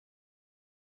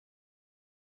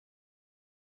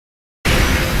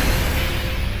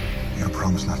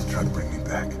promise not to try to bring me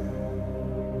back.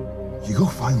 You go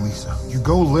find Lisa. You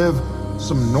go live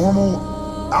some normal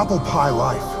apple pie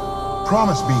life.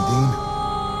 Promise me, Dean.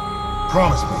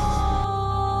 Promise me.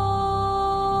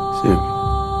 Sam.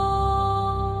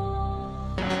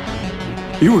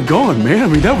 You were gone, man. I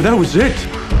mean, that was it.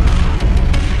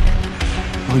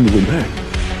 When did you get back?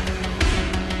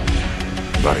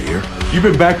 About a year. You've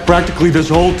been back practically this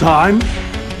whole time?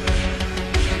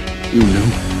 You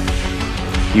knew.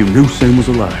 You knew Sam was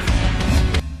alive.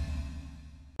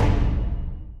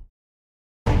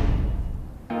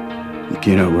 You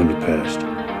can't outrun the past.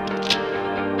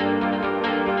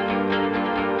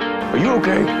 Are you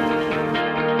okay?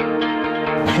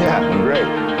 Yeah, I'm great.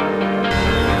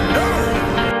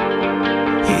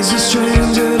 He's a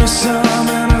stranger to some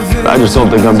and I just don't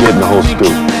think I'm getting the whole scoop.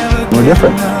 We're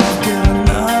different.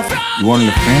 You wanted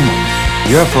a family.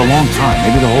 You have for a long time,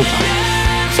 maybe the whole time.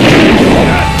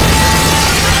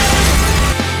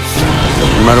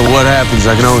 No matter what happens,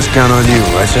 I can always count on you,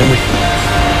 right, Sammy?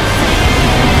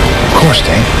 Of course,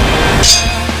 Dane.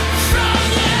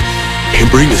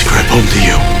 Can't bring this crap home to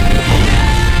you.